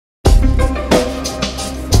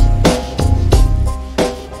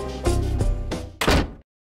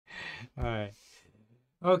All right.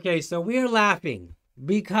 Okay, so we are laughing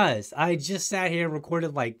because I just sat here and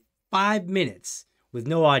recorded like 5 minutes with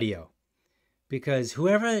no audio. Because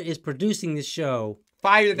whoever is producing this show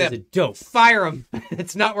Fire them. is a dope. Fire them.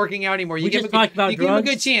 It's not working out anymore. You give just talked about you give them a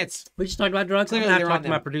drugs. good chance. We just talked about drugs. I'm Clearly going to they're talk on to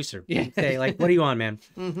my them. producer. Yeah. Say, like, what are you on, man?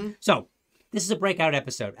 Mm-hmm. So, this is a breakout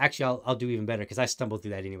episode. Actually, I'll do even better because I stumbled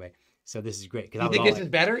through that anyway. So, this is great. You think this is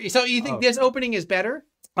better? So, you think this opening is better?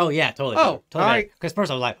 Oh, yeah, totally. Oh, totally. all right. Because first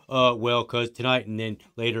I was like, well, because tonight and then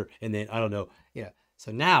later and then I don't know. Yeah.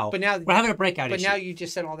 So now, we're having a breakout issue. But now you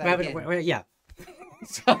just said all that again. Yeah.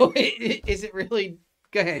 So, is it really...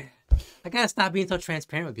 Go ahead. I gotta stop being so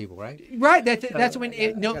transparent with people, right? Right. That's when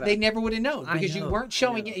they never would have known because you weren't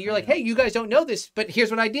showing it. You're like, hey, you guys don't know this, but here's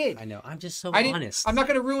what I did. I know. I'm just so honest. I'm not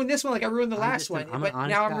going to ruin this one like I ruined the last one, but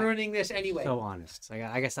now I'm guy. ruining this anyway. So honest. I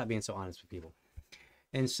gotta stop being so honest with people.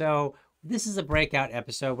 And so this is a breakout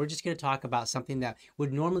episode. We're just going to talk about something that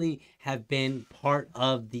would normally have been part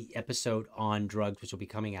of the episode on drugs, which will be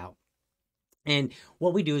coming out. And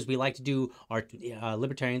what we do is we like to do our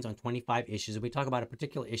Libertarians on 25 issues, and we talk about a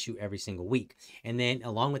particular issue every single week. And then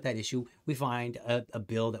along with that issue, we find a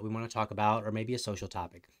bill that we want to talk about or maybe a social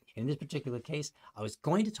topic. In this particular case, I was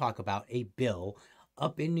going to talk about a bill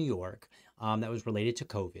up in New York that was related to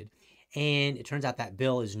COVID. And it turns out that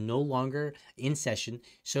bill is no longer in session.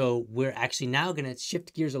 So we're actually now going to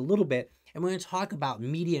shift gears a little bit. And we're going to talk about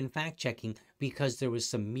media and fact checking because there was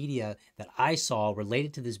some media that I saw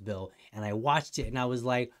related to this bill. And I watched it and I was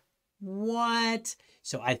like, what?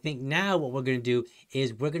 So I think now what we're going to do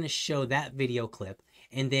is we're going to show that video clip.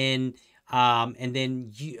 And then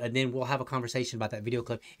we'll have a conversation about that video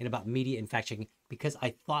clip and about media and fact checking because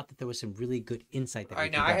I thought that there was some really good insight. That all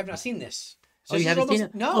right, now I have not seen this. So you haven't seen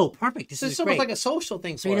it? No. Oh, perfect. This is almost great. like a social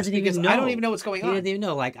thing So for he us doesn't even because know. I don't even know what's going on. He doesn't even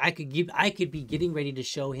know. Like I could be getting ready to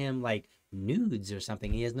show him like nudes or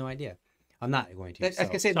something. He has no idea. I'm not going to. I was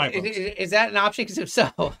gonna say, sorry, is that an option? Because if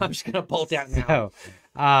so, I'm just gonna bolt out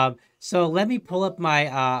now. So let me pull up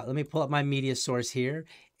my media source here,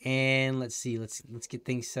 and let's see. Let's get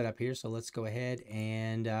things set up here. So let's go ahead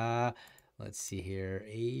and let's see here.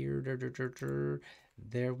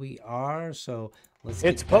 There we are. So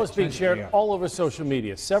it's post being shared all over social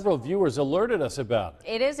media. Several viewers alerted us about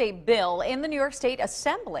it. It is a bill in the New York State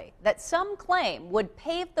Assembly that some claim would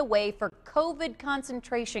pave the way for COVID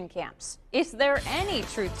concentration camps. Is there any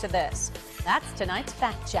truth to this? That's tonight's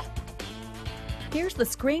fact check. Here's the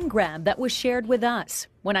screen grab that was shared with us.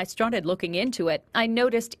 When I started looking into it, I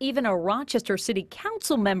noticed even a Rochester City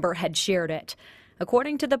Council member had shared it.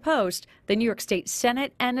 According to the Post, the New York State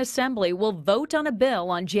Senate and Assembly will vote on a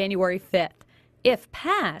bill on January 5th. If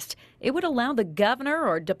passed, it would allow the governor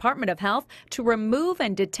or Department of Health to remove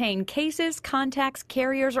and detain cases, contacts,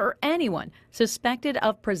 carriers, or anyone suspected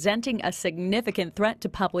of presenting a significant threat to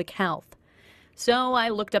public health. So I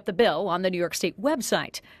looked up the bill on the New York State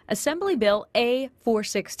website, Assembly Bill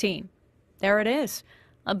A416. There it is.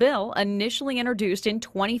 A bill initially introduced in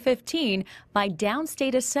 2015 by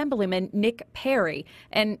downstate Assemblyman Nick Perry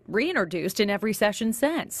and reintroduced in every session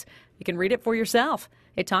since. You can read it for yourself.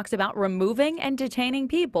 It talks about removing and detaining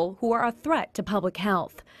people who are a threat to public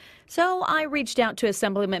health. So I reached out to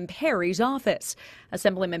Assemblyman Perry's office.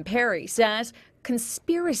 Assemblyman Perry says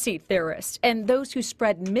conspiracy theorists and those who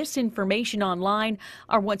spread misinformation online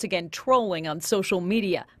are once again trolling on social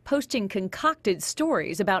media, posting concocted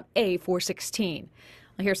stories about A416.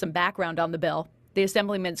 Here's some background on the bill. The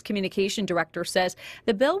Assemblyman's communication director says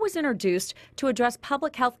the bill was introduced to address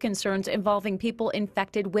public health concerns involving people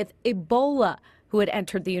infected with Ebola who had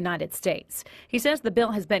entered the United States. He says the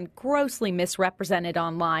bill has been grossly misrepresented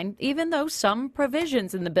online, even though some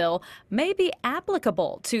provisions in the bill may be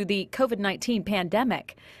applicable to the COVID-19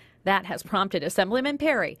 pandemic. That has prompted Assemblyman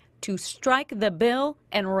Perry to strike the bill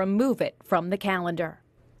and remove it from the calendar.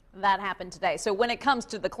 That happened today. So when it comes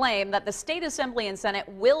to the claim that the State Assembly and Senate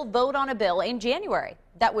will vote on a bill in January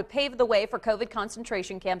that would pave the way for COVID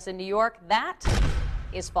concentration camps in New York, that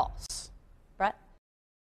is false. Brett?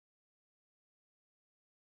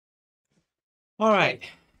 All right.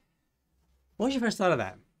 What was your first thought of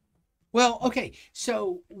that? Well, okay.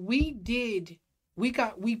 So we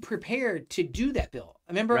prepared to do that bill.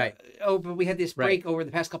 Remember? Right. Oh, but we had this break over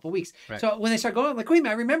the past couple of weeks. Right. So when they start going, I'm like, wait a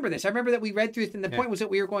minute, I remember this. I remember that we read through it, and the point was that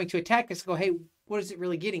we were going to attack us and go, hey, what is it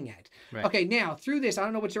really getting at? Right. Okay, now through this, I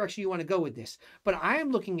don't know which direction you want to go with this, but I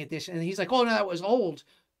am looking at this, and he's like, oh, no, that was old.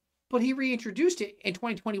 But he reintroduced it in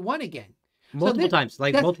 2021 again. multiple times,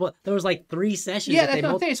 like multiple. There was like 3 sessions. Yeah, that's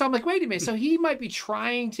what I'm saying. So I'm like, wait a minute. So he might be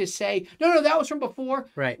trying to say, no, that was from before,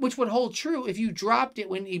 right? Which would hold true if you dropped it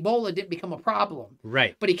when Ebola didn't become a problem,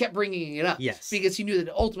 right? But he kept bringing it up, yes, because he knew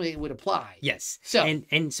that ultimately it would apply. Yes. So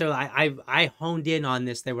and so I honed in on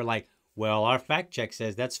this. They were like, well, our fact check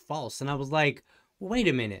says that's false, and I was like, wait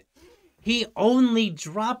a minute. He only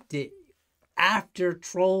dropped it after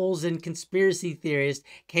trolls and conspiracy theorists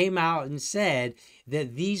came out and said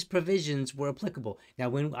that these provisions were applicable.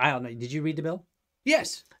 Now, I don't know, did you read the bill?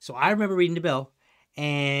 Yes. So I remember reading the bill,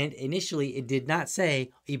 and initially it did not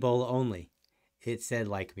say Ebola only. It said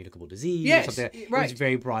like communicable disease. Yes, or something. right. It was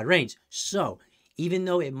very broad range. So even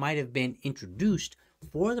though it might have been introduced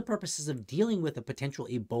for the purposes of dealing with a potential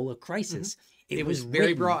Ebola crisis, it was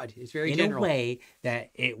very broad. It's very general. In a way that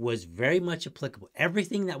it was very much applicable.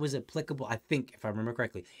 Everything that was applicable, I think, if I remember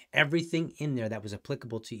correctly, everything in there that was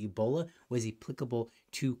applicable to Ebola was applicable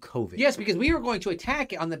to COVID. Yes, because we were going to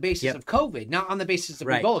attack it on the basis of COVID, not on the basis of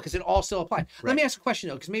Ebola, because it also applied. Let me ask a question,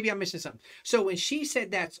 though, because maybe I'm missing something. So when she said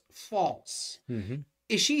that's false,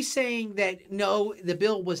 is she saying that, no, the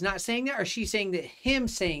bill was not saying that, or is she saying that him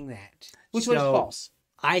saying that? Which one is false?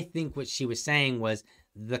 I think what she was saying was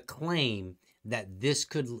the claim that this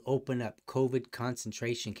could open up COVID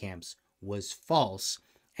concentration camps was false.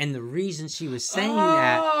 And the reason she was saying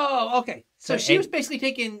that... Oh, okay. So she was basically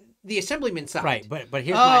taking the assemblyman's side. Right, but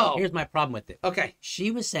here's my problem with it. Okay.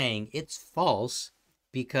 She was saying it's false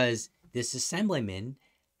because this assemblyman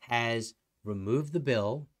has removed the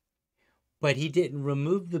bill, but he didn't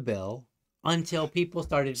remove the bill until people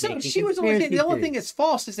started making she was only saying the only thing theories. that's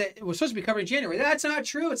false is that it was supposed to be covered in January. That's not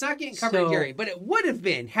true. It's not getting covered in January, but it would have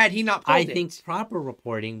been had he not pulled it. I think proper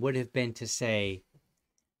reporting would have been to say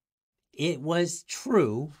it was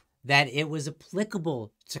true that it was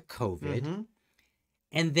applicable to COVID.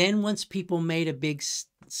 And then once people made a big,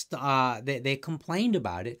 they complained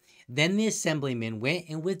about it, then the assemblyman went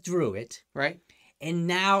and withdrew it. Right. And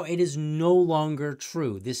now it is no longer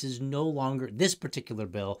true. This particular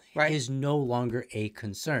bill is no longer a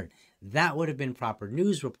concern. That would have been proper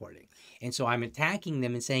news reporting. And so I'm attacking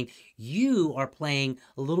them and saying, you are playing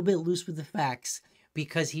a little bit loose with the facts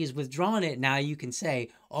because he has withdrawn it. Now you can say,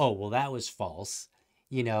 oh, well, that was false,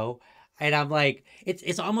 you know? And I'm like,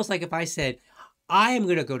 it's almost like if I said, I am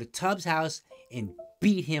going to go to Tubbs' house and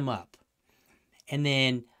beat him up. And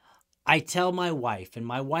then I tell my wife, and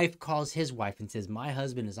my wife calls his wife and says, my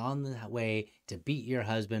husband is on the way to beat your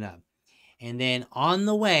husband up. And then on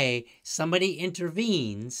the way, somebody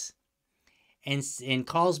intervenes and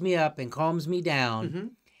calls me up and calms me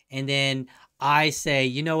down. And then I say,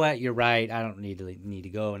 you know what, you're right. I don't need to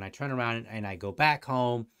go. And I turn around and I go back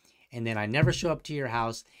home. And then I never show up to your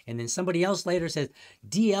house. And then somebody else later says,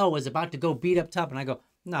 DL was about to go beat up Tubb. And I go,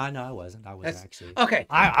 no, I wasn't. I wasn't actually. Okay.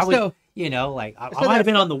 I was, you know, like I might have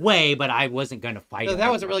been on the way, but I wasn't going to fight. So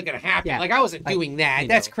that wasn't really going to happen. Yeah. Like I wasn't doing that.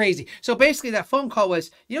 That's crazy. So basically that phone call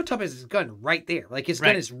was, you know, Tubb has his gun right there. Like his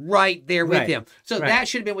gun is right there with him. So that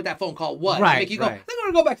should have been what that phone call was. Right. Make you go, I'm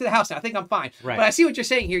going to go back to the house now. I think I'm fine. Right. But I see what you're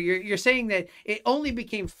saying here. You're saying that it only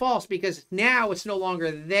became false because now it's no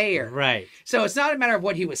longer there. Right. So it's not a matter of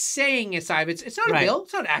what he was saying inside. It's not a bill.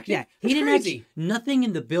 It's not active. Yeah. It's crazy. Nothing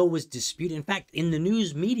in the bill was disputed. In fact, in the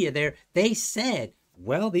news media there, they said,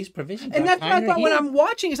 well, these provisions. And that's what I thought when I'm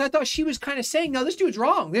watching is I thought she was kind of saying, no, this dude's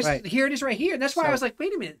wrong. Here it is right here. And that's why I was like,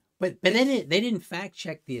 wait a minute. But they didn't fact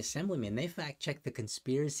check the assemblyman. They fact checked the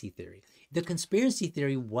conspiracy theory. The conspiracy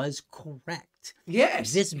theory was correct.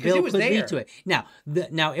 Yes. This bill could lead to it.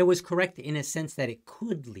 Now, it was correct in a sense that it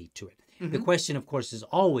could lead to it. The question, of course, is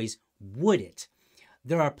always, would it?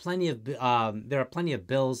 There are plenty of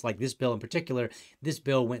bills like this bill in particular. This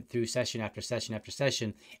bill went through session after session after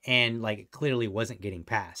session, and like it clearly wasn't getting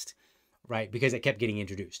passed, right? Because it kept getting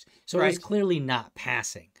introduced, so it was clearly not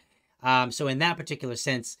passing. So in that particular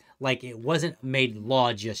sense, like it wasn't made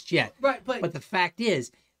law just yet. Right, but the fact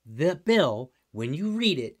is, the bill, when you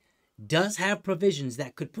read it, does have provisions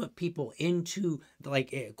that could put people into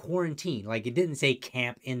like a quarantine. Like it didn't say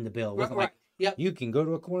camp in the bill. It wasn't like. Yep. You can go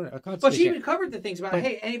to a concentration. But she even covered the things about,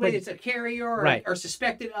 hey, anybody that's a carrier or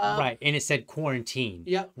suspected of. Right, and it said quarantine.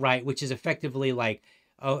 Yep. Right, which is effectively like,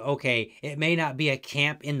 oh, okay, it may not be a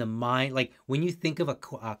camp in the mind. Like when you think of a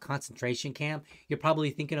concentration camp, you're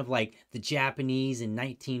probably thinking of like the Japanese in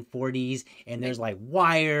 1940s, and there's like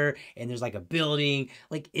wire, and there's like a building.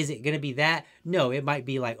 Like, is it going to be that? No, it might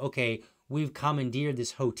be like, okay, we've commandeered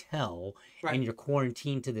this hotel, and you're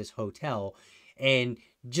quarantined to this hotel, and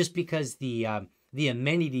just because the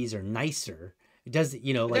amenities are nicer, it doesn't,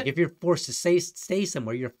 you know, like if you're forced to stay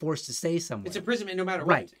somewhere, you're forced to stay somewhere. It's imprisonment no matter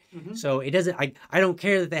what. Right. So it doesn't, I don't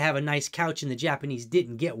care that they have a nice couch and the Japanese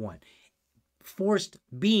didn't get one. forced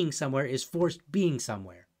being somewhere is forced being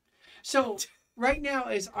somewhere. So right now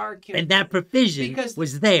is our and that provision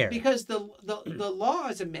was there because the law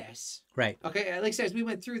is a mess. Right. Okay. Like I said, we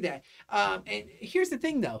went through that. And here's the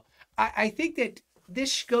thing, though. I think that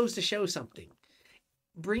this goes to show something.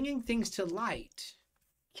 Bringing things to light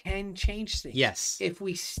can change things. Yes. If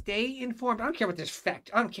we stay informed, I don't care what this fact.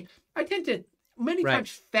 I don't care. I tend to many times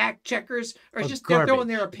fact checkers are just they're throwing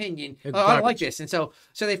their opinion. I don't like this, and so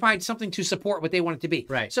they find something to support what they want it to be.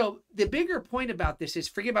 Right. So the bigger point about this is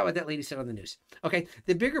forget about what that lady said on the news. Okay.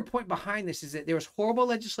 The bigger point behind this is that there was horrible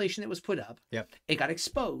legislation that was put up. Yep. It got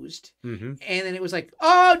exposed, mm-hmm. and then it was like,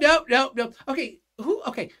 oh no. Okay.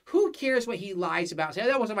 Who cares what he lies about?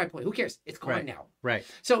 That wasn't my point. Who cares? It's gone now. Right.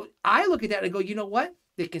 So I look at that and go, you know what?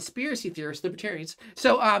 The conspiracy theorists, libertarians,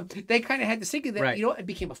 so they kind of had to think of that, it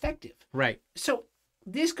became effective. Right. So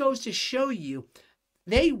this goes to show you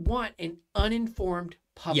they want an uninformed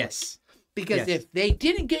public. Yes. Because if they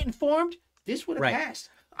didn't get informed, this would have passed.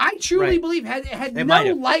 I truly Right. believe had It no might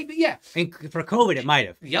have. light. Yeah. And for COVID, it might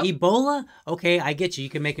have. Yep. Ebola, okay, I get you. You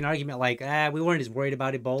can make an argument like, we weren't as worried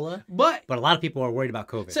about Ebola. But a lot of people are worried about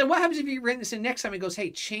COVID. so what happens if you run this in next time and goes,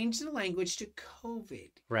 hey, change the language to COVID?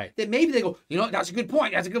 Right. Then maybe they go, you know, that's a good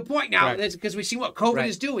point. That's a good point now. Right. That's because we see what COVID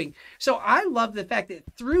is doing. So I love the fact that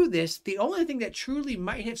through this, the only thing that truly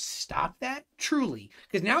might have stopped that,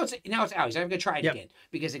 because now it's out. So I'm going to try it again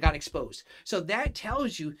because it got exposed. So that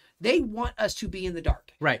tells you they want us to be in the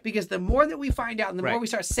dark. Right. Because the more that we find out and the more we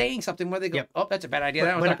start saying something, where they go, oh, that's a bad idea.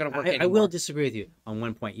 That was not going to work anymore. I will disagree with you on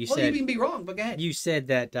one point. You said you can be wrong, but go ahead. You said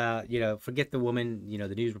that, forget the woman,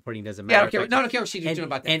 the news reporting doesn't matter. Yeah, I don't care what she's doing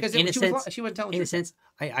about that. Because she wasn't telling in a sense,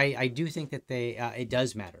 I do think that it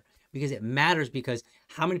does matter. Because it matters because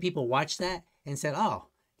how many people watched that and said, oh,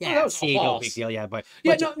 yeah, that was no big deal. Yeah, but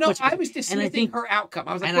I was dismissing her outcome.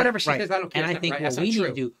 I was like, whatever she says, I don't care. And I think what we need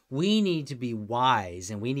to do, we need to be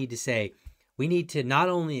wise, and we need to say, we need to not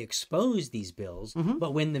only expose these bills,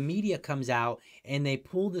 but when the media comes out and they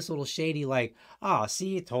pull this little shady, like, oh,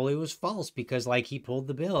 see, it totally was false because, like, he pulled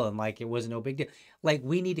the bill and, like, it was no big deal. Like,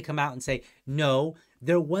 we need to come out and say, no,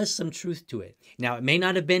 there was some truth to it. Now, it may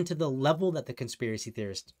not have been to the level that the conspiracy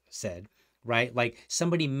theorist said, right? Like,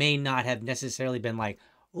 somebody may not have necessarily been like,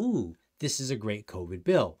 ooh, this is a great COVID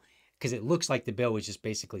bill, because it looks like the bill was just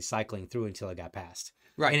basically cycling through until it got passed.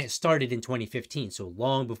 Right. And it started in 2015, so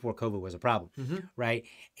long before COVID was a problem, right?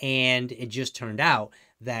 And it just turned out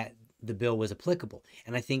that the bill was applicable.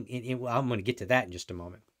 And I think, I'm going to get to that in just a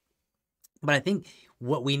moment. But I think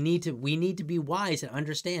what we need to be wise and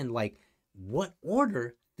understand, like, what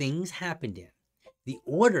order things happened in. The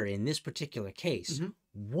order in this particular case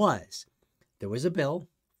was, there was a bill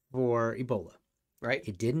for Ebola. Right.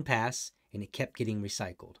 It didn't pass, and it kept getting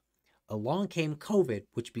recycled. Along came COVID,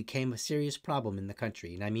 which became a serious problem in the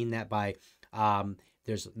country. And I mean that by,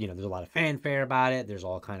 there's a lot of fanfare about it. There's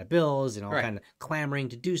all kind of bills and all kind of clamoring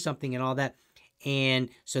to do something and all that. And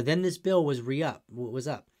so then this bill was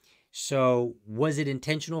up. So was it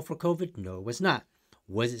intentional for COVID? No, it was not.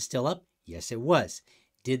 Was it still up? Yes, it was.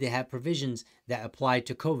 Did they have provisions that applied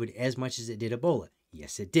to COVID as much as it did Ebola?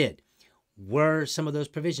 Yes, it did. Were some of those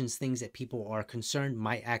provisions things that people are concerned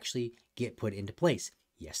might actually get put into place?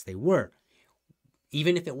 Yes, they were.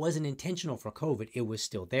 Even if it wasn't intentional for COVID, it was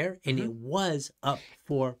still there, and it was up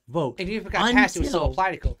for vote. And even if it got passed, it would still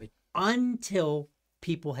apply to COVID. Until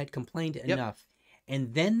people had complained enough.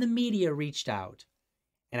 And then the media reached out.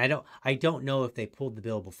 And I don't know if they pulled the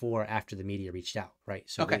bill before or after the media reached out, right?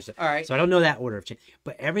 So all right. So I don't know that order of change.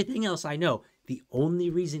 But everything else I know, the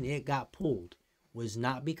only reason it got pulled was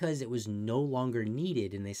not because it was no longer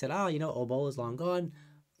needed. And they said, oh, Ebola's long gone.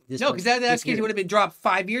 No, because that case would have been dropped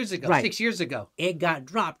 5 years ago, 6 years ago. It got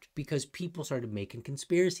dropped because people started making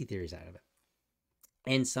conspiracy theories out of it.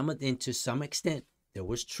 And to some extent, there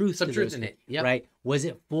was truth in it. Yep. Right? Was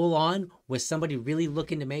it full on? Was somebody really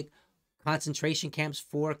looking to make concentration camps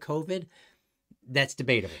for COVID? That's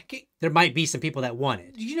debatable. There might be some people that want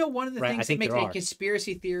it. Do you know one of the things that makes a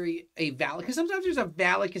conspiracy theory a valid? Because sometimes there's a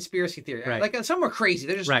valid conspiracy theory. Right. Like some are crazy.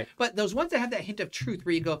 They're just But those ones that have that hint of truth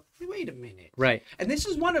where you go, hey, wait a minute. Right. And this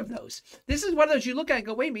is one of those. This is one of those you look at and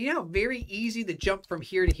go, wait a minute, you know how very easy the jump from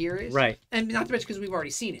here to here is? Right. And not to mention because we've already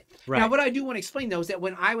seen it. Right. Now, what I do want to explain, though, is that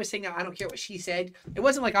when I was saying I don't care what she said, it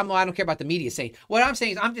wasn't like I don't care about the media saying. What I'm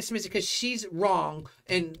saying is I'm dismissing because she's wrong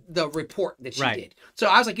in the report that she did. So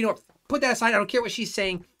I was like, put that aside. I don't care what she's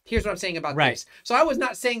saying. Here's what I'm saying about this. So I was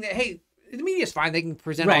not saying that, hey, the media's fine. They can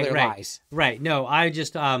present all their lies. Right. No, I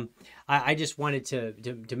just wanted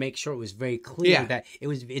to make sure it was very clear that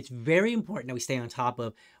it's very important that we stay on top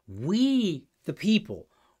of the people.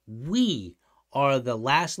 We are the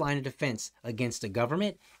last line of defense against the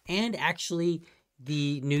government and actually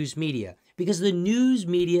the news media, because the news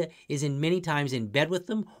media is in many times in bed with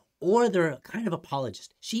them, or they're kind of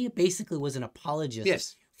apologist. She basically was an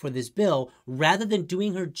apologist for this bill, rather than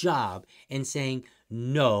doing her job and saying,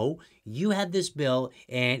 no, you had this bill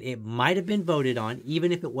and it might have been voted on,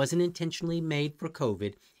 even if it wasn't intentionally made for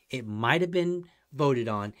COVID, it might have been voted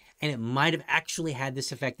on, and it might have actually had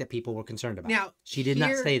this effect that people were concerned about. Now, she did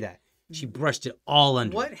not say that. She brushed it all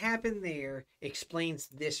under. What happened there explains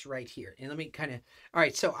this right here. And let me kind of, all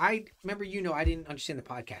right. So I remember, I didn't understand the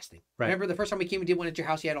podcasting. Right. Remember the first time we came and did one at your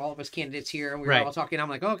house, you had all of us candidates here and we were all talking. I'm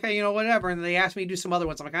like, okay, whatever. And they asked me to do some other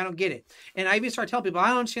ones. I'm like, I don't get it. And I even started telling people, I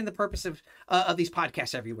don't understand the purpose of these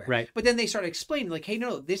podcasts everywhere. Right. But then they started explaining like, hey,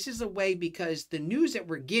 no, this is a way because the news that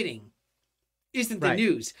we're getting isn't the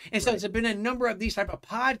news. And so there's been a number of these type of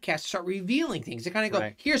podcasts start revealing things. They kind of go,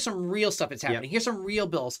 here's some real stuff that's happening. Here's some real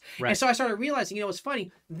bills. And so I started realizing, it's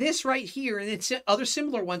funny, this right here and it's other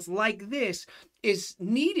similar ones like this is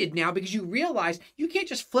needed now, because you realize you can't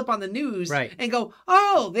just flip on the news and go,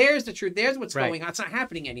 oh, there's the truth. There's what's going on. It's not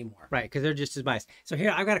happening anymore. Right, because they're just as biased. So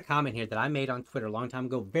here, I've got a comment here that I made on Twitter a long time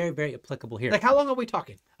ago. Very, very applicable here. Like, how long are we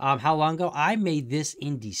talking? How long ago? I made this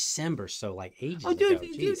in December, so like ages ago. Dude,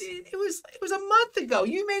 it was a month ago.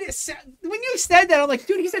 You made it when you said that, I'm like,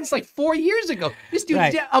 dude, he said it's like 4 years ago. This dude,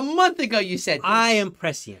 a month ago, you said this. I am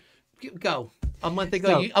prescient. Go. A month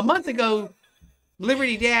ago,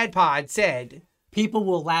 Liberty Dad Pod said, people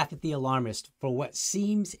will laugh at the alarmist for what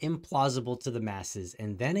seems implausible to the masses,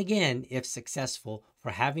 and then again, if successful,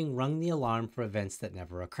 for having rung the alarm for events that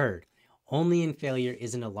never occurred. Only in failure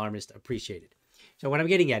is an alarmist appreciated. So what I'm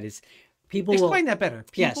getting at is people explain that better.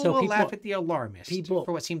 People will people laugh at the alarmist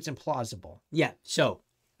for what seems implausible. Yeah. So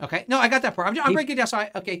okay, no, I got that part. I'm breaking it down. So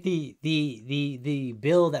the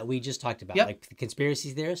bill that we just talked about, like the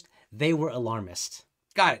conspiracy theorists, they were alarmists.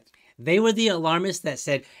 Got it. They were the alarmists that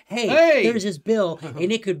said, hey, there's this bill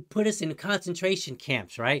and it could put us in concentration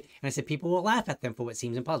camps, right? And I said, people will laugh at them for what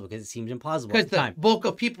seems impossible, because it seems implausible at the time. Bulk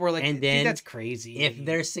of people were like, and then, that's crazy. If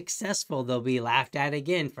they're successful, they'll be laughed at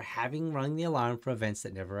again for having rung the alarm for events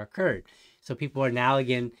that never occurred. So people are now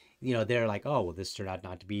again, they're like, oh, well, this turned out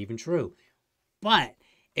not to be even true. But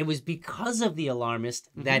it was because of the alarmist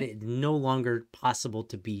that it's no longer possible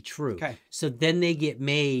to be true. Okay. So then they get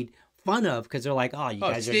made fun of, because they're like, oh, you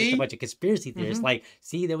guys are just a bunch of conspiracy theorists. Like,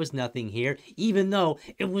 see, there was nothing here, even though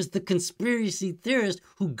it was the conspiracy theorist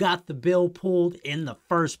who got the bill pulled in the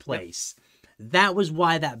first place. That was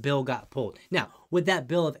why that bill got pulled. Now, would that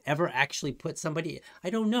bill have ever actually put somebody? I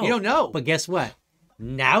don't know. You don't know. But guess what?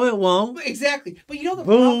 Now it won't. Exactly. But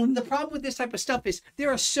the problem with this type of stuff is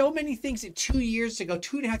there are so many things that 2 years ago,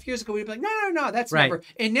 2.5 years ago, we'd be like, no, that's never.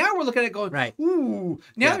 And now we're looking at it going, ooh.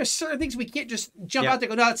 Now there's certain things we can't just jump out there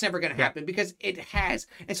and go, no, that's never going to happen, because it has.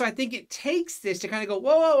 And so I think it takes this to kind of go,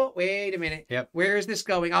 whoa, wait a minute. Where is this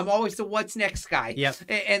going? I'm always the what's next guy.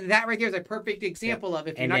 And that right there is a perfect example of,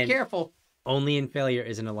 if you're not careful. Only in failure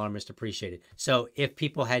is an alarmist appreciated. So if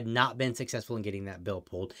people had not been successful in getting that bill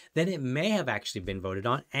pulled, then it may have actually been voted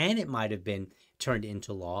on, and it might have been turned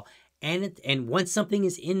into law. And once something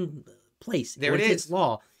is in place, once it's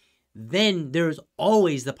law, then there's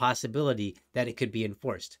always the possibility that it could be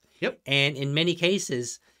enforced. And in many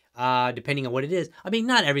cases, depending on what it is,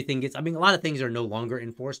 not everything gets, a lot of things are no longer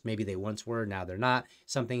enforced. Maybe they once were, now they're not.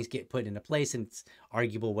 Some things get put into place, and it's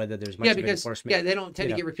arguable whether there's much of an enforcement. Yeah, they don't tend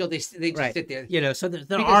to get repealed. They just sit there. So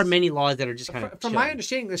there are many laws that are just kind of From my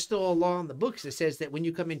understanding, there's still a law in the books that says that when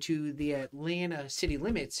you come into the Atlanta city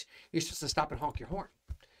limits, you're supposed to stop and honk your horn.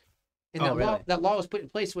 And that law was put in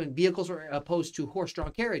place when vehicles were opposed to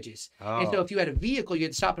horse-drawn carriages. And so if you had a vehicle, you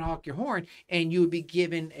had to stop and honk your horn, and you would be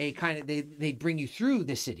given a kind of, they'd bring you through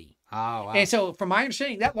the city. Oh, wow. And so from my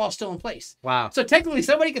understanding, that law's still in place. Wow. So technically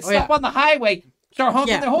somebody could stop on the highway, start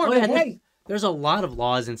honking their horn. There's a lot of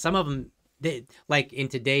laws, and some of them, like in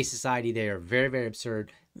today's society, they are very, very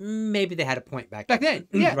absurd. Maybe they had a point back then.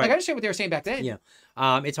 Yeah, like I understand what they were saying back then. Yeah.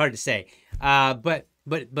 It's hard to say. But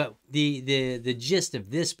the gist of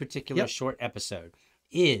this particular short episode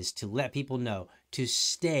is to let people know to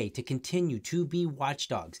continue to be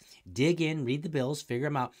watchdogs. Dig in, read the bills, figure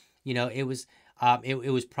them out. It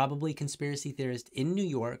was probably conspiracy theorists in New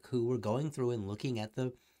York who were going through and looking at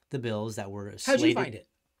the bills that were slated. How'd you find it?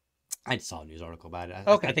 I saw a news article about it.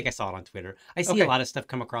 Okay. I think I saw it on Twitter. I see a lot of stuff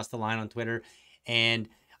come across the line on Twitter. And,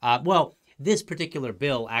 this particular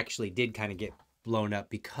bill actually did kind of get blown up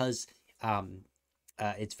because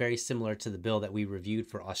it's very similar to the bill that we reviewed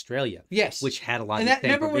for Australia. Yes. Which had a lot of the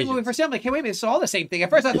same provisions. When we first said, I'm like, hey, wait a minute, it's all the same thing. At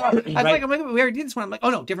first I thought, we already did this one. I'm like, oh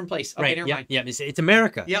no, different place. Okay, never mind. Yeah, it's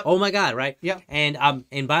America. Yep. Oh my God, right? Yeah. And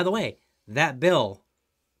by the way, that bill,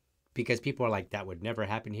 because people are like, that would never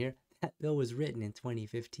happen here. That bill was written in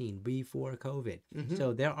 2015 before COVID.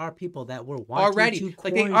 So there are people that were wanting to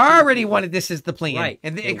like they already wanted this as the plan. Right.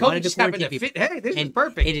 And COVID just happened to fit. Hey, this is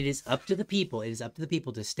perfect. And it is up to the people. It is up to the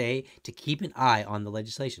people to keep an eye on the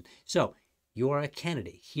legislation. So you are a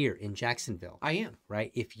candidate here in Jacksonville. I am. Right?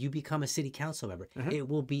 If you become a city council member, it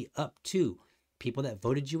will be up to people that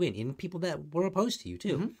voted you in, and people that were opposed to you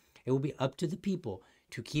too. It will be up to the people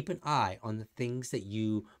to keep an eye on the things that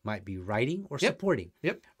you might be writing or supporting.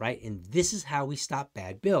 Right? And this is how we stop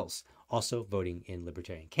bad bills. Also, voting in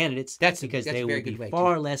libertarian candidates. Because they will be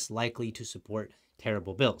far less likely to support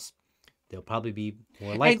terrible bills. They'll probably be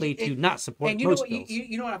more likely to not support most bills.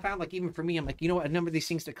 You know what I found? Like, even for me, I'm like, you know what? A number of these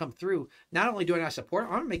things that come through, not only do I not support,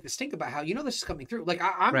 I'm going to make this think about how, this is coming through. Like,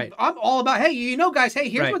 I'm all about, hey, guys, hey,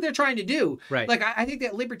 here's what they're trying to do. Like, I think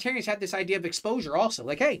that libertarians have this idea of exposure also.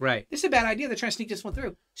 Like, hey, this is a bad idea. They're trying to sneak this one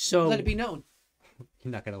through. So let it be known.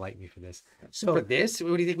 You're not going to like me for this. So for this?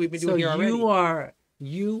 What do you think we've been doing here already?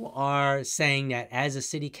 You are saying that as a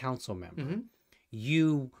city council member,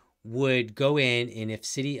 you would go in, and if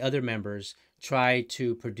other members try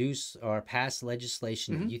to produce or pass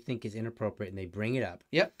legislation that you think is inappropriate and they bring it up,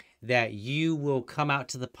 that you will come out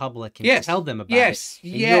to the public and tell them about it.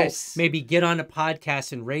 Yes. Maybe get on a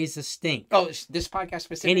podcast and raise a stink. Oh, this podcast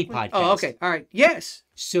specifically? Any podcast. Oh, okay. All right. Yes.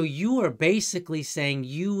 So you are basically saying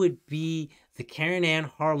you would be the Karen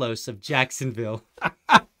Ann Harlos of Jacksonville.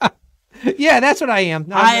 Yeah, that's what I am.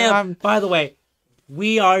 I'm, by the way,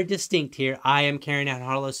 we are distinct here. I am Karen Ann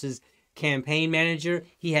Harlos's campaign manager.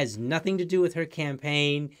 He has nothing to do with her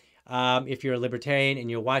campaign. If you're a libertarian and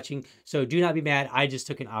you're watching, so do not be mad. I just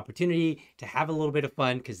took an opportunity to have a little bit of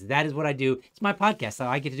fun because that is what I do. It's my podcast, so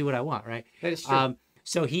I get to do what I want, right? That is true.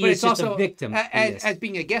 So he is just a victim. As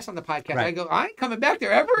being a guest on the podcast, I go, I ain't coming back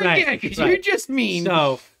there ever again because you're just mean.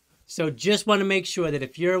 So just want to make sure that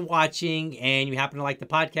if you're watching and you happen to like the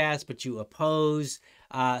podcast, but you oppose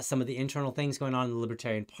some of the internal things going on in the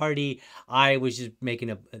Libertarian Party, I was just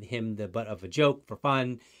making him the butt of a joke for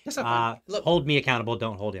fun. That's not fun. Look, hold me accountable.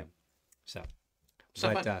 Don't hold him. So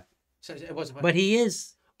it wasn't fun. But he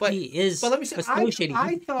is. He is. But let me say, associated.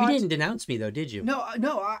 I thought you didn't denounce me though, did you? No.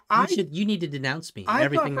 You need to denounce me.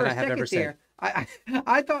 Everything that I have ever said.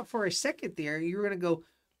 I thought for a second there you were going to go,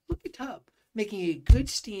 look at Tubb making a good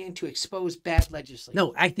stand to expose bad legislation.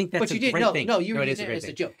 No, I think that's a great thing. No, you were using it as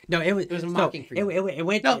a joke. No, it was a mocking for you. It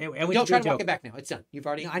went. Don't try to walk it back now. It's done. You've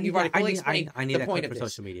already fully explained the point of for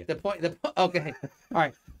social media. Okay. All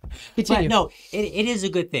right. Continue. But no, it is a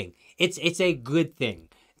good thing. It's a good thing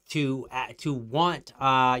to want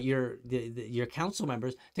your council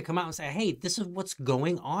members to come out and say, hey, this is what's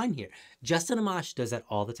going on here. Justin Amash does that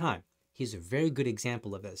all the time. He's a very good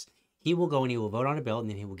example of this. He will go and he will vote on a bill, and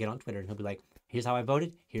then he will get on Twitter and he'll be like, here's how I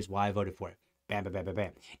voted. Here's why I voted for it. Bam, bam, bam, bam,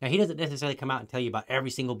 bam. Now, he doesn't necessarily come out and tell you about every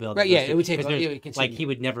single bill. Right, yeah, it would take, like, he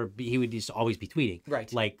would never be, he would just always be tweeting.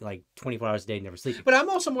 Right. Like 24 hours a day, never sleeping. But I'm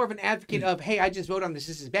also more of an advocate of, hey, I just voted on this.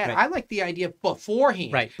 This is bad. Right. I like the idea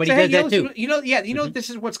beforehand. Right, but so, he does that too. You know, this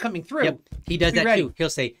is what's coming through. Yep. He does that too. He'll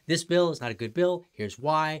say, this bill is not a good bill. Here's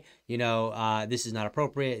why. This is not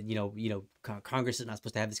appropriate. Congress is not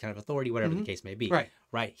supposed to have this kind of authority, whatever the case may be.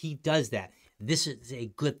 Right. He does that. This is a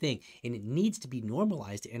good thing, and it needs to be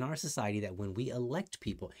normalized in our society that when we elect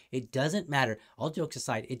people, it doesn't matter, all jokes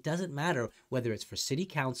aside, it doesn't matter whether it's for city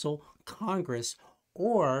council, Congress,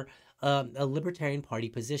 or a Libertarian Party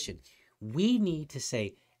position. We need to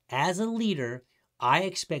say, as a leader, I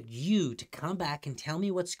expect you to come back and tell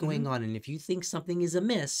me what's going on, and if you think something is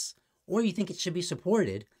amiss, or you think it should be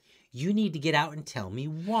supported, you need to get out and tell me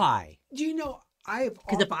why. Do you know,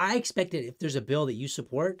 because if I expect it, if there's a bill that you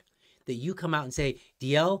support, that you come out and say,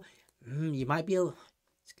 DL, you might be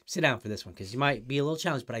sit down for this one because you might be a little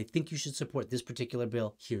challenged, but I think you should support this particular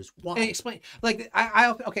bill. Here's why. And explain. Like,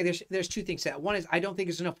 there's two things to that. One is I don't think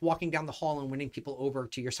there's enough walking down the hall and winning people over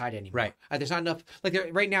to your side anymore. Right. There's not enough. Like,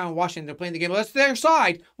 right now in Washington, they're playing the game. Well, that's their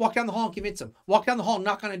side. Walk down the hall and convince them. Walk down the hall,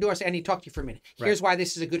 knock on a door, say, I need to talk to you for a minute. Here's why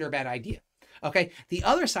this is a good or bad idea. Okay. The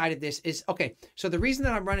other side of this is, so the reason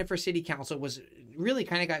that I'm running for city council was really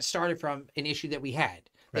kind of got started from an issue that we had.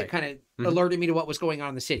 That kind of alerted me to what was going on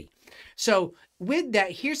in the city. So with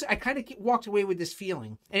that, I kind of walked away with this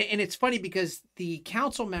feeling. And it's funny because the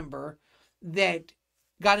council member that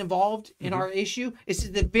got involved in our issue is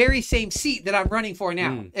the very same seat that I'm running for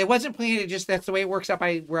now. It wasn't planned. That's the way it works out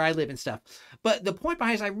where I live and stuff. But the point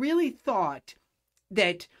behind it is I really thought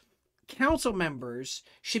that council members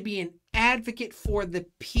should be an advocate for the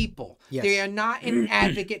people. Yes. They are not an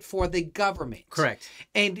advocate for the government. Correct.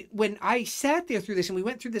 And when I sat there through this and we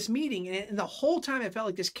went through this meeting, and the whole time I felt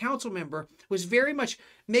like this council member was very much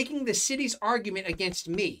making the city's argument against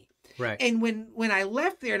me. Right. And when I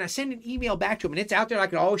left there and I sent an email back to him, and it's out there, I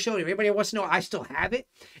could always show it. Everybody who wants to know, I still have it.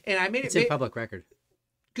 And I made it's in public record.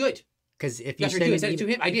 Good. Because if Yes, you I sent it to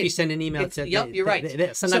him. I if did. you send an email to, Yep, you're right.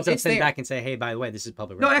 Sometimes So they'll it's send there. back and say, "Hey, by the way, this is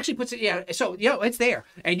public No, record." it actually puts it. Yeah. So it's there,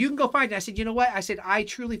 and you can go find it. I said, you know what? I said I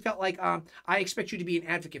truly felt like I expect you to be an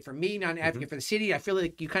advocate for me, not an advocate for the city. I feel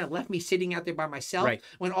like you kind of left me sitting out there by myself. Right.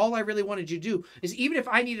 When all I really wanted you to do is, even if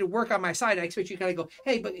I needed to work on my side, I expect you to kind of go,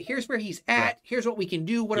 hey, but here's where he's at. Right. Here's what we can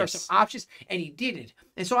do. What are Yes. some options? And he didn't.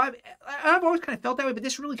 And so I've always kind of felt that way, but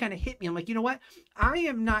this really kind of hit me. I'm like, you know what? I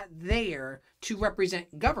am not there to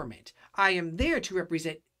represent government. I am there to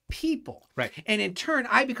represent people. Right. And in turn,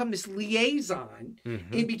 I become this liaison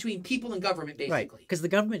in between people and government, Right. basically. Because the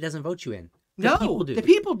government doesn't vote you in. No, the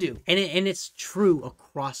people do. And it's true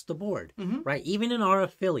across the board, right? Even in our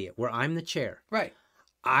affiliate, where I'm the chair, Right.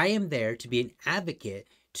 I am there to be an advocate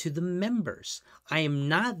to the members. I am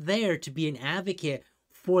not there to be an advocate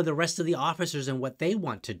for the rest of the officers and what they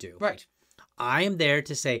want to do. Right. I am there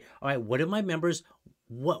to say, all right, what are my members?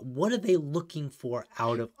 What are they looking for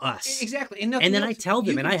out of us? Exactly. And then I tell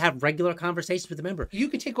them, and I have regular conversations with the member. You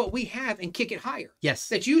can take what we have and kick it higher. Yes.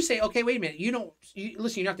 That you say, okay, wait a minute.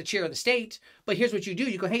 Listen, you're not the chair of the state, but here's what you do.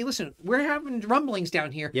 You go, hey, listen, we're having rumblings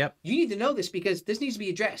down here. Yep. You need to know this because this needs to be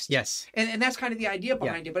addressed. Yes. And that's kind of the idea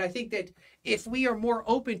behind it. But I think that if we are more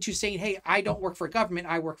open to saying, hey, I don't work for government,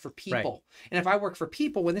 I work for people. Right. And if I work for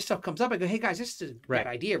people, when this stuff comes up, I go, hey, guys, this is a bad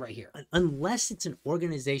idea right here. Unless it's an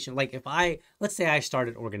organization, like let's say I start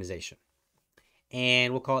an organization,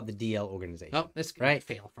 and we'll call it the DL organization. Oh, this right?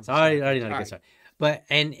 Fail. From so I already not a good start. But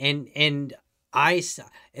and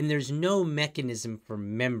there's no mechanism for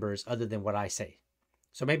members other than what I say.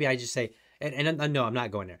 So maybe I just say, and no, I'm not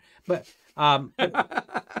going there. But I,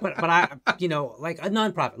 like a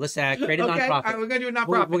nonprofit. Let's say I create a nonprofit. All right, we're gonna do a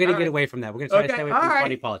nonprofit. We're gonna get away from that. We're gonna try to stay away from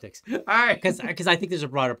party politics. All right. Because I think there's a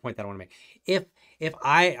broader point that I want to make. If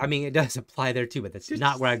I mean, it does apply there too, but that's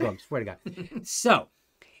not where I go. I swear to God. So,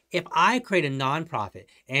 if I create a nonprofit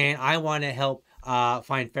and I want to help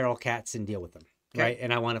find feral cats and deal with them, right?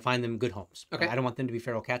 And I want to find them good homes. Okay. I don't want them to be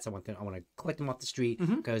feral cats. I want to collect them off the street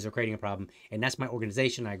because they're creating a problem. And that's my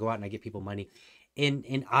organization. I go out and I give people money.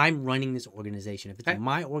 And I'm running this organization. If it's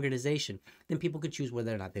my organization, then people could choose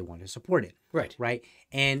whether or not they want to support it. Right. Right.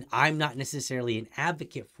 And I'm not necessarily an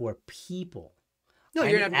advocate for people. No,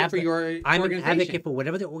 you're an advocate for your organization. I'm an advocate for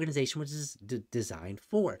whatever the organization was designed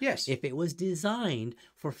for. Yes. If it was designed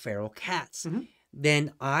for feral cats,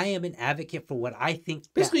 then I am an advocate for what I think.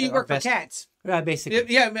 Basically, you work for cats. Basically.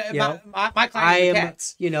 Yeah, my clients are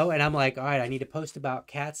cats. And I'm like, all right, I need to post about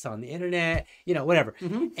cats on the internet, whatever.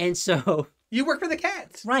 And so. You work for the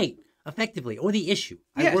cats. Right. Effectively. Or the issue.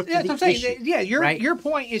 Yes, I work for the what I'm issue. saying. Yeah, your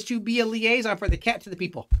point is to be a liaison for the cat to the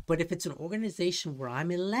people. But if it's an organization where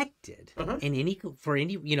I'm elected in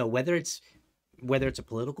whether it's a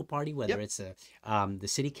political party, whether it's the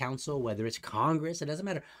city council, whether it's Congress, it doesn't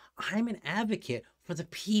matter. I'm an advocate for the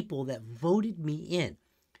people that voted me in,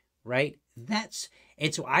 right?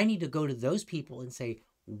 And so I need to go to those people and say,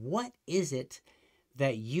 what is it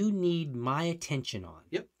that you need my attention on?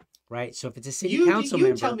 Yep. Right? So if it's a city council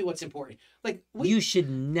member, you tell me what's important. Like you should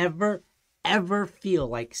never, ever feel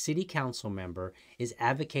like city council member is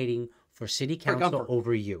advocating for city council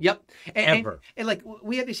over you. Yep. Ever. And like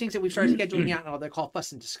we have these things that we've started scheduling out now. They're called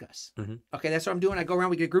fuss and discuss. Okay, that's what I'm doing. I go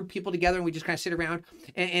around, we get a group of people together, and we just kind of sit around.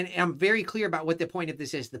 And I'm very clear about what the point of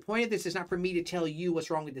this is. The point of this is not for me to tell you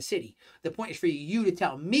what's wrong with the city. The point is for you to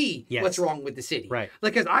tell me what's wrong with the city. Right.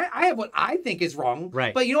 Like, because I have what I think is wrong.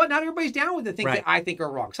 Right. But you know what? Not everybody's down with the things that I think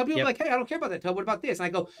are wrong. Some people are like, hey, I don't care about that, Tub. What about this? And I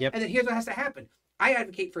go, and then here's what has to happen. I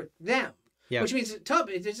advocate for them. Yep. Which means, Tub,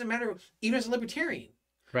 it doesn't matter, even as a libertarian.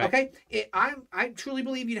 Right. Okay, I truly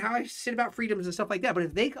believe how I sit about freedoms and stuff like that. But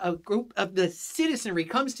if a group of the citizenry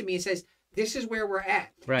comes to me and says, "This is where we're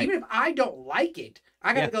at," even if I don't like it,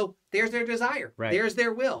 I got to go. There's their desire. Right. There's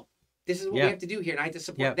their will. This is what we have to do here, and I have to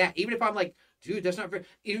support that. Even if I'm like, dude, that's not very.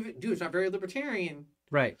 Dude, it's not very libertarian.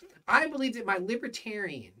 Right. I believe that my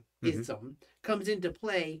libertarianism comes into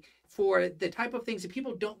play for the type of things that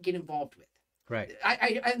people don't get involved with. Right.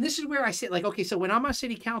 And this is where I sit. Like, okay, so when I'm on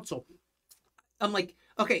city council, I'm like,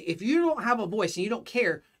 okay, if you don't have a voice and you don't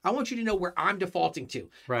care, I want you to know where I'm defaulting to.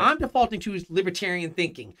 Right. I'm defaulting to libertarian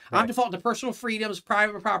thinking. Right. I'm defaulting to personal freedoms,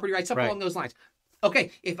 private property rights, stuff along those lines.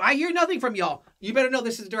 Okay, if I hear nothing from y'all, you better know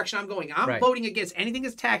this is the direction I'm going. I'm Right. voting against anything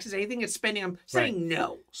that's taxes, anything that's spending. I'm saying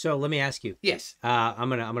no. So let me ask you. Yes. I'm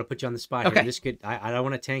gonna put you on the spot Okay. here. This could. I don't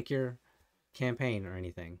want to tank your campaign or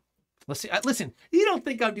anything. Listen, you don't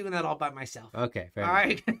think I'm doing that all by myself. Okay. Fair All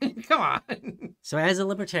enough. right. Come on. So as a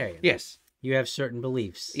libertarian, Yes. you have certain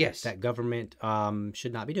beliefs. Yes. That government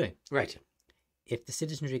should not be doing. Right. If the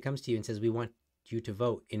citizenry comes to you and says we want you to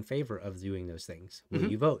vote in favor of doing those things, will Mm-hmm.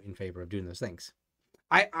 you vote in favor of doing those things?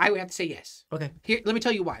 I would have to say yes. Okay. Here, let me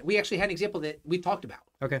tell you why. We actually had an example that we talked about.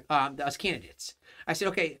 Okay. Us candidates. I said,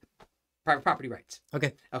 okay, private property rights.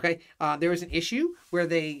 Okay. Okay. There was an issue where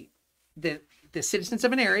the citizens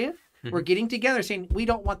of an area were getting together saying, we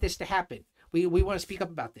don't want this to happen. We want to speak up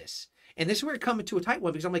about this. And this is where it comes to a tight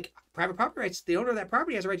one because I'm like, private property rights, the owner of that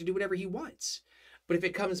property has a right to do whatever he wants. But if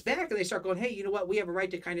it comes back and they start going, hey, you know what, we have a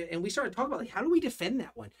right to kind of, and we started talking about like, how do we defend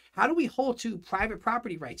that one? How do we hold to private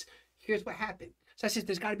property rights? Here's what happened. So I said,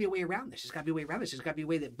 there's got to be a way around this. There's got to be a way around this. There's got to be a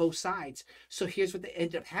way that both sides. So here's what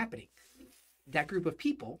ended up happening. That group of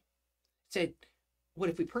people said, what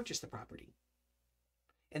if we purchase the property?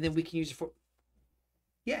 And then we can use it for,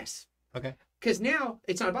 yes. Okay. Because now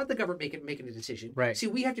it's not about the government making a decision. Right. See,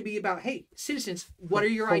 we have to be about, hey, citizens, what are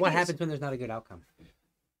your ideas? What happens when there's not a good outcome?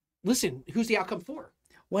 Listen, who's the outcome for?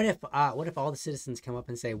 What if all the citizens come up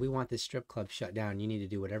and say, we want this strip club shut down. You need to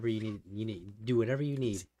do whatever you need. You need do whatever you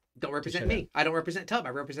need. Don't represent me. I don't represent Tub. I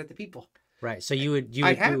represent the people. Right. So you would You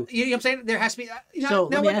know what I'm saying? There has to be. So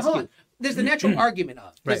let me ask hold you. on. There's the natural argument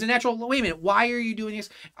of. There's Right. a natural. Wait a minute. Why are you doing this?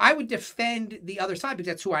 I would defend the other side because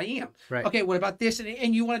that's who I am. Right. Okay. What about this?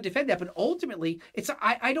 And you want to defend that, but ultimately, it's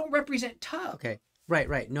I don't represent Tub. Okay.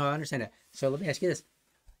 Right. No, I understand that. So let me ask you this: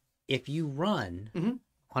 if you run Mm-hmm.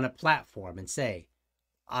 on a platform and say,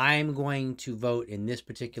 I'm going to vote in this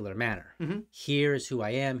particular manner. Mm-hmm. Here is who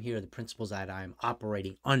I am. Here are the principles that I'm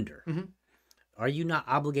operating under. Mm-hmm. Are you not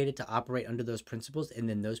obligated to operate under those principles? And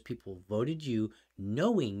then those people voted you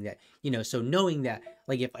knowing that, knowing that,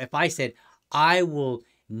 like if I said, I will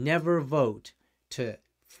never vote to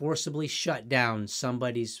forcibly shut down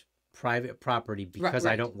somebody's private property because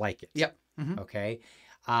I Right. don't like it. Yep. Mm-hmm. Okay.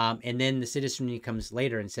 And then the citizenry comes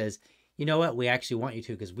later and says, you know what? We actually want you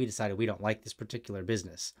to because we decided we don't like this particular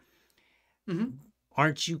business. Mm-hmm.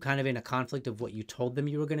 Aren't you kind of in a conflict of what you told them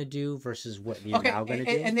you were going to do versus what you're now going to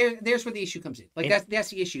do? And there's where the issue comes in. Like that's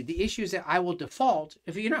the issue. The issue is that I will default.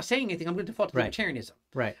 If you're not saying anything, I'm going to default to Right. libertarianism.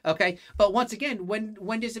 Right. Okay. But once again, when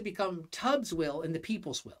does it become Tubbs' will and the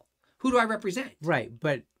people's will? Who do I represent? Right.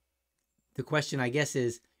 But the question, I guess,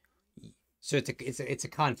 is, so it's a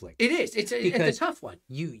conflict. It is. It's a tough one.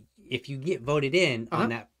 If you get voted in Uh-huh. on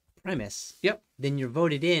that premise, Yep. then you're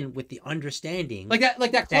voted in with the understanding. Like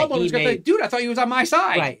that club owner's going to be like, dude, I thought you was on my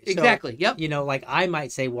side. Right. So, Exactly. Yep. Like I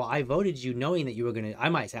might say, well, I voted you knowing that you were going to, I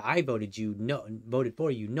might say I voted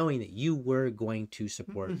for you knowing that you were going to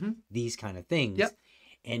support these kind of things. Yep.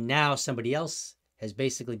 And now somebody else has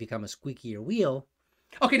basically become a squeakier wheel.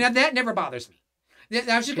 Okay. Now that never bothers me.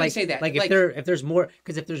 I was just going to say that. Like if there's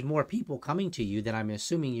more people coming to you, then I'm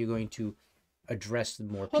assuming you're going to address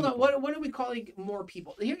more people. Hold on, what are we calling more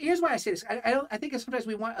people? Here's why I say this. I think sometimes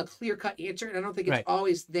we want a clear-cut answer, and I don't think it's Right.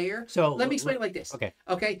 always there. So let me explain it like this.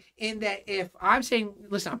 Okay. In that, if I'm saying,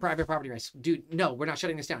 listen, on private property rights, dude, no, we're not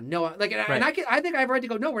shutting this down. No, like, and I think I have a right to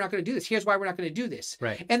go, no, we're not going to do this. Here's why we're not going to do this.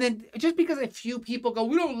 Right. And then just because a few people go,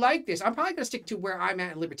 we don't like this, I'm probably going to stick to where I'm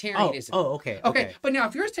at in libertarianism. Okay. But now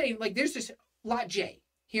if you're saying like there's this Lot J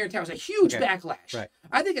here in town, it's a huge backlash. Right.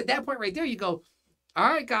 I think at that point right there, you go, all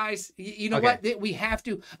right, guys, you know what? We have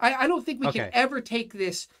to. I don't think we can ever take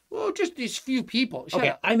this, well, just these few people. Shut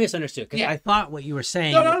up. I misunderstood because I thought what you were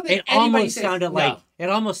saying, No, I don't think it almost says- sounded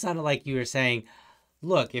no. like you were saying,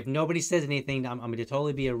 look, if nobody says anything, I'm going to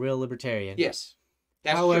totally be a real libertarian. Yes.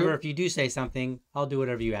 That's However, true. if you do say something, I'll do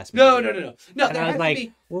whatever you ask me. No. And There I was has like, to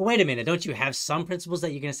be. well, wait a minute. Don't you have some principles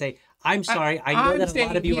that you're going to say, I'm sorry, I know I'm that a lot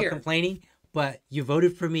standing of you here. are complaining, but you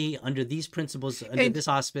voted for me under these principles, under this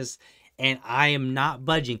auspice, and I am not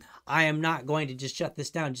budging. I am not going to just shut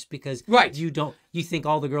this down just because you think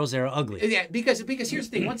all the girls there are ugly. Yeah, because here's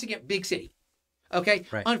the thing. Once again, big city. Okay.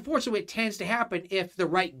 Right. Unfortunately, it tends to happen if the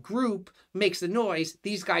right group makes the noise.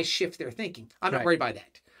 These guys shift their thinking. I'm not worried by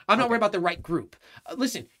that. I'm not worried about the right group.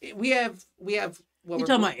 Listen, we have. You're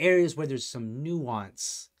talking about areas where there's some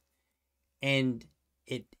nuance, and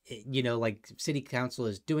it like city council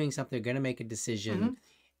is doing something, they're going to make a decision,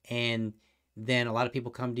 and then a lot of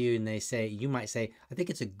people come to you and you might say, I think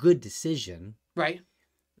it's a good decision, right?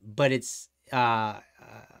 But it's but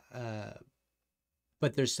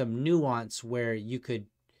there's some nuance where you could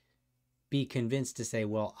be convinced to say,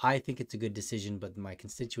 well, I think it's a good decision, but my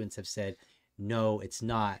constituents have said, no, it's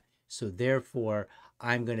not. So therefore,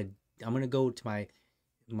 I'm gonna go to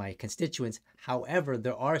my constituents. However,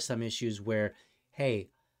 there are some issues where, hey,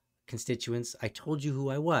 constituents, I told you who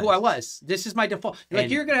I was. Who I was. This is my default. Like,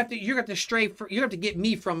 you're gonna have to stray. You're gonna have to get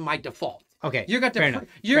me from my default. Okay. You're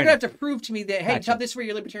gonna have to prove to me that, hey, tell this where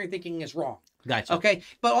your libertarian thinking is wrong. Gotcha. Okay.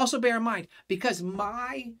 But also bear in mind, because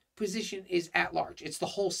my position is at large, it's the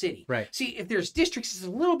whole city. Right. See, if there's districts, it's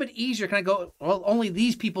a little bit easier. Can I go, well, only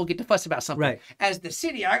these people get to fuss about something. Right. As the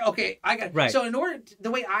city, I got right. So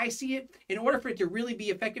the way I see it, in order for it to really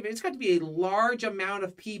be effective, it's got to be a large amount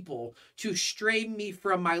of people to stray me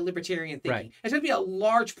from my libertarian thinking. Right. It's going to be a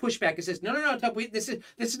large pushback that says, no, Tub, this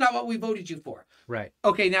is not what we voted you for. Right.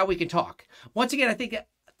 Okay, now we can talk. Once again, I think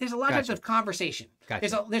there's a lot of types of conversation.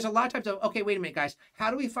 Gotcha. There's a lot of types of, okay, wait a minute, guys. How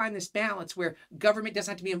do we find this balance where government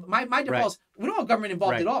doesn't have to be, my default is, we don't want government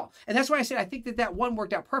involved at all. And that's why I said, I think that one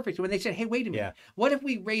worked out perfect when they said, hey, wait a minute. What if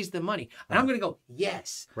we raise the money? And I'm going to go,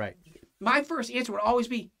 yes. Right. My first answer would always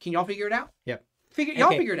be, can y'all figure it out? Yep. Y'all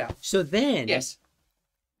figure it out. So then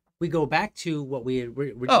we go back to what we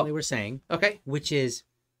originally were saying. Okay. Which is,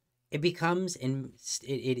 it becomes, and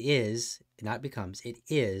it is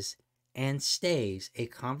and stays a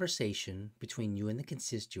conversation between you and the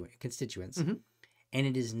constituents. Mm-hmm. And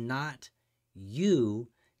it is not you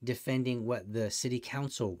defending what the city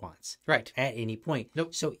council wants at any point.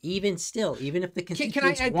 Nope. So even if the constituents can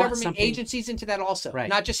I add want government agencies into that also? Right.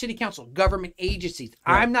 Not just city council, government agencies.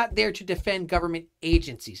 Right. I'm not there to defend government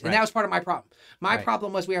agencies. And that was part of my problem. My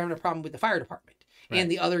problem was we were having a problem with the fire department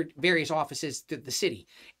and the other various offices to the city.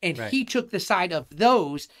 And he took the side of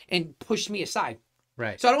those and pushed me aside.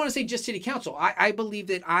 Right. So I don't want to say just city council. I believe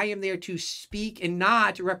that I am there to speak and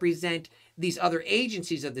not to represent these other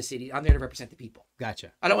agencies of the city. I'm there to represent the people.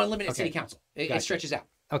 Gotcha. I don't want to limit it to city council. It stretches out.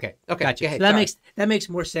 Okay. Gotcha. So that makes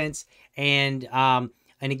more sense. And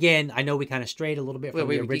again, I know we kind of strayed a little bit from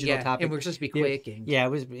the original topic. And we're supposed to be quick. It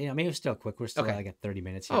was. It was still quick. We're still like at 30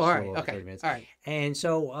 minutes. Here, all right. Okay. 30 minutes. All right. And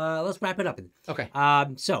so let's wrap it up. Okay.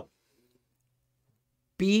 So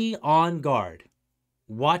be on guard.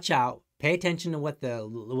 Watch out. Pay attention to what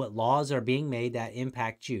laws are being made that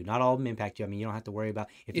impact you. Not all of them impact you. I mean, you don't have to worry about,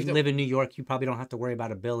 if you live in New York, you probably don't have to worry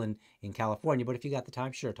about a bill in California. But if you got the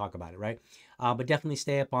time, sure, talk about it, right? But definitely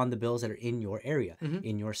stay up on the bills that are in your area,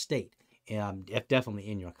 in your state, definitely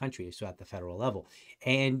in your country, so at the federal level.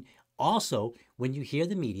 And also, when you hear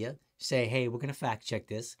the media say, hey, we're going to fact check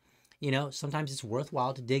this, sometimes it's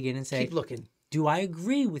worthwhile to dig in and say, keep looking. Do I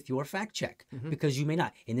agree with your fact check? Because you may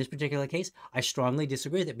not. In this particular case, I strongly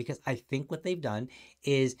disagree with it because I think what they've done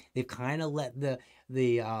is they've kind of let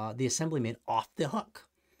the assemblyman off the hook,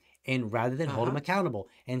 and rather than hold them accountable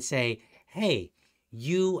and say, "Hey,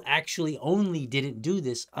 you actually only didn't do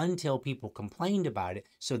this until people complained about it,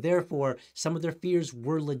 so therefore some of their fears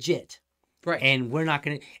were legit." Right. And we're not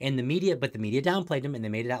going to, and the media downplayed them and they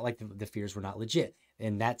made it out like the fears were not legit.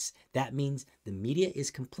 And that means the media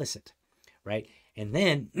is complicit. Right. And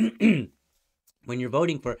then when you're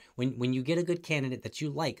voting for, when you get a good candidate that you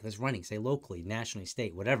like that's running, say locally, nationally,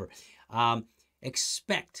 state, whatever,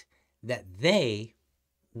 expect that they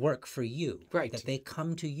work for you, right? That they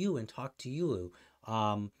come to you and talk to you.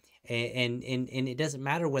 And it doesn't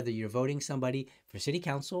matter whether you're voting somebody for city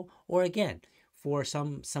council or, again, for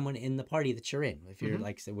someone in the party that you're in. If you're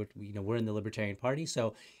like, so we're in the Libertarian Party.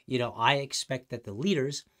 So, I expect that the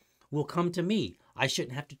leaders will come to me. I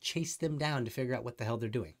shouldn't have to chase them down to figure out what the hell they're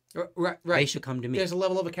doing. Right. They should come to me. There's a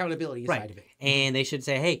level of accountability inside of it. And they should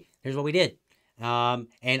say, hey, here's what we did. And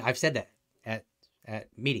I've said that at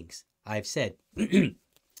meetings. I've said, here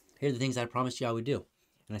are the things I promised you I would do.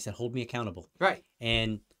 And I said, hold me accountable. Right.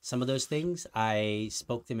 And some of those things, I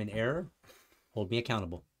spoke them in error. Hold me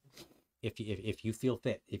accountable. If you feel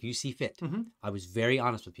fit, if you see fit. I was very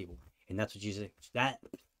honest with people. And that's what you say.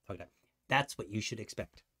 That's what you should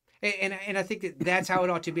expect. And I think that's how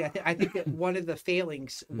it ought to be. I think that one of the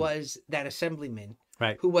failings was that assemblyman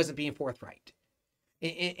who wasn't being forthright.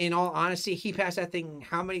 In all honesty, he passed that thing.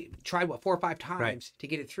 Tried 4 or 5 times to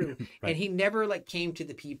get it through, and he never came to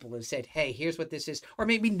the people and said, "Hey, here's what this is." Or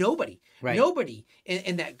maybe nobody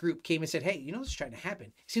in that group came and said, "Hey, what's trying to happen?"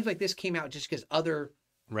 It seems like this came out just because other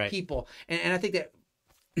people. And I think that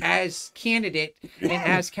as candidate and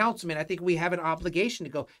as councilman, I think we have an obligation to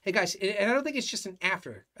go, hey guys, and I don't think it's just an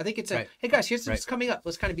after. I think it's hey guys, here's what's coming up.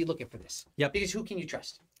 Let's kind of be looking for this. Yep. Because who can you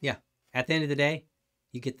trust? Yeah. At the end of the day,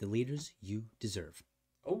 you get the leaders you deserve.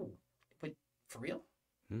 Oh, but for real?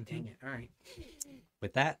 Dang it. All right.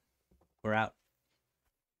 With that, we're out.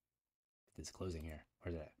 It's closing here.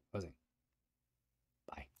 Where's that? Closing.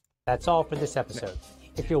 Bye. That's all for this episode.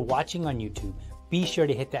 If you're watching on YouTube, be sure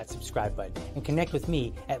to hit that subscribe button and connect with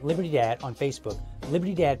me at Liberty Dad on Facebook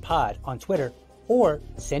LibertyDadPod on Twitter, or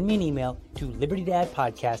send me an email to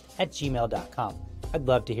libertydadpodcast@gmail.com. I'd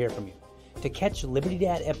love to hear from you. To catch Liberty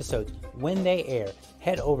Dad episodes when they air,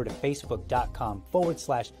 head over to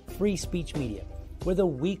facebook.com/free speech media, where the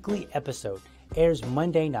weekly episode airs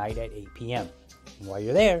Monday night at 8 p.m. And while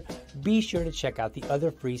you're there, be sure to check out the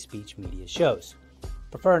other free speech media shows.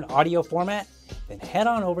 Prefer an audio format? Then head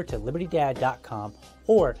on over to libertydad.com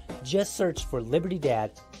or just search for Liberty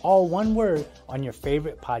Dad, all one word, on your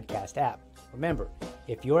favorite podcast app. Remember,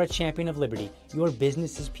 if you're a champion of liberty, your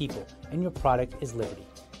business is people and your product is liberty.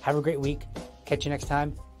 Have a great week. Catch you next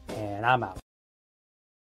time, and I'm out.